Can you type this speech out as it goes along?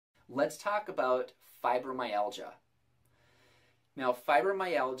let's talk about fibromyalgia. Now,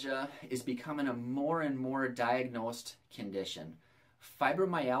 fibromyalgia is becoming a more and more diagnosed condition.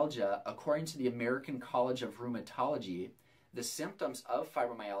 Fibromyalgia, according to the American College of Rheumatology, the symptoms of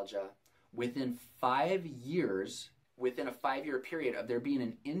fibromyalgia within 5 years, within a 5-year period of there being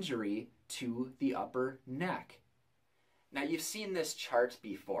an injury to the upper neck. Now, you've seen this chart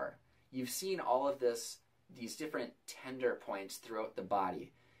before. You've seen all of these different tender points throughout the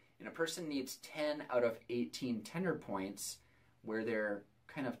body. And a person needs 10 out of 18 tender points where they're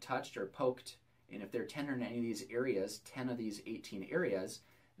kind of touched or poked. And if they're tender in any of these areas, 10 of these 18 areas,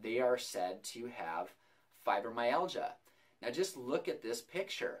 they are said to have fibromyalgia. Now just look at this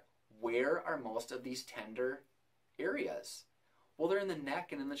picture. Where are most of these tender areas? Well, they're in the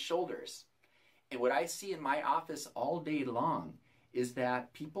neck and in the shoulders. And what I see in my office all day long is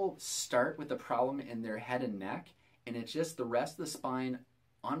that people start with a problem in their head and neck, and it's just the rest of the spine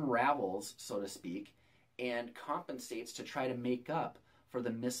unravels, so to speak, and compensates to try to make up for the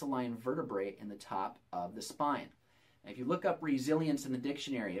misaligned vertebrae in the top of the spine. Now, if you look up resilience in the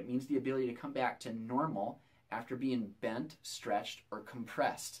dictionary, it means the ability to come back to normal after being bent, stretched, or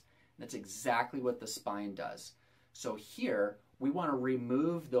compressed. And that's exactly what the spine does. So here, we want to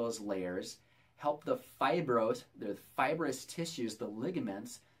remove those layers, help the fibrous tissues, the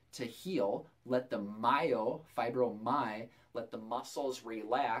ligaments, to heal, let the let the muscles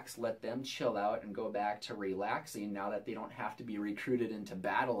relax, let them chill out and go back to relaxing now that they don't have to be recruited into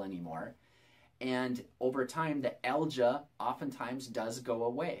battle anymore. And over time, the algia oftentimes does go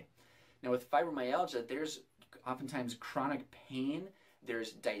away. Now with fibromyalgia, there's oftentimes chronic pain,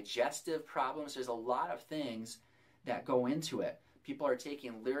 there's digestive problems, there's a lot of things that go into it. People are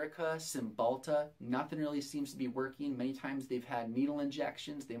taking Lyrica, Cymbalta, nothing really seems to be working. Many times they've had needle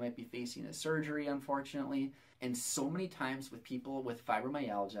injections, they might be facing a surgery, unfortunately. And so many times with people with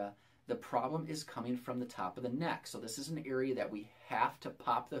fibromyalgia, the problem is coming from the top of the neck. So this is an area that we have to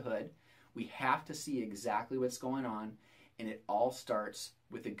pop the hood. We have to see exactly what's going on, and it all starts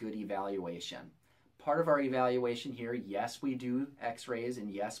with a good evaluation. Part of our evaluation here, yes, we do x-rays, and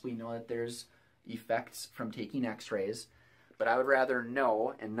yes, we know that there's effects from taking x-rays. But I would rather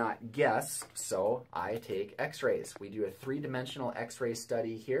know and not guess, so I take x-rays. We do a 3-dimensional x-ray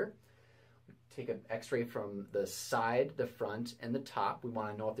study here. We take an x-ray from the side, the front, and the top. We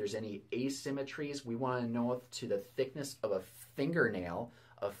want to know if there's any asymmetries. We want to know to the thickness of a fingernail,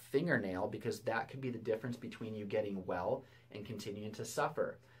 because that could be the difference between you getting well and continuing to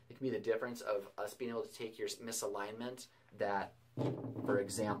suffer. It could be the difference of us being able to take your misalignment that, for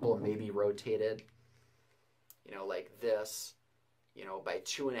example, maybe rotated, like this, by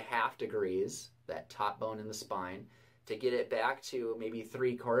 2.5 degrees, that top bone in the spine, to get it back to maybe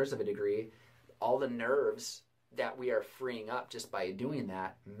 3/4 of a degree. All the nerves that we are freeing up just by doing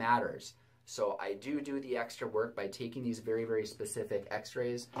that matters. So I do the extra work by taking these very, very specific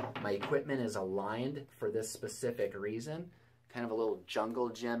x-rays. My equipment is aligned for this specific reason. Kind of a little jungle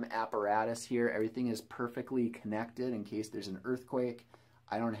gym apparatus here. Everything is perfectly connected in case there's an earthquake.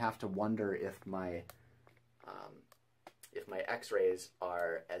 I don't have to wonder if my x-rays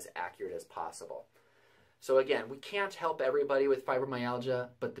are as accurate as possible. So again, we can't help everybody with fibromyalgia,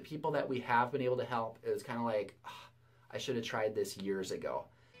 but the people that we have been able to help, it was kind of like, oh, I should have tried this years ago.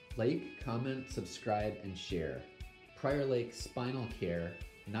 Like, comment, subscribe, and share. Prior Lake Spinal Care,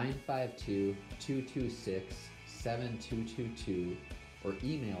 952-226-7222, or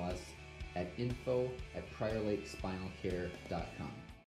email us at info@priorlakespinalcare.com.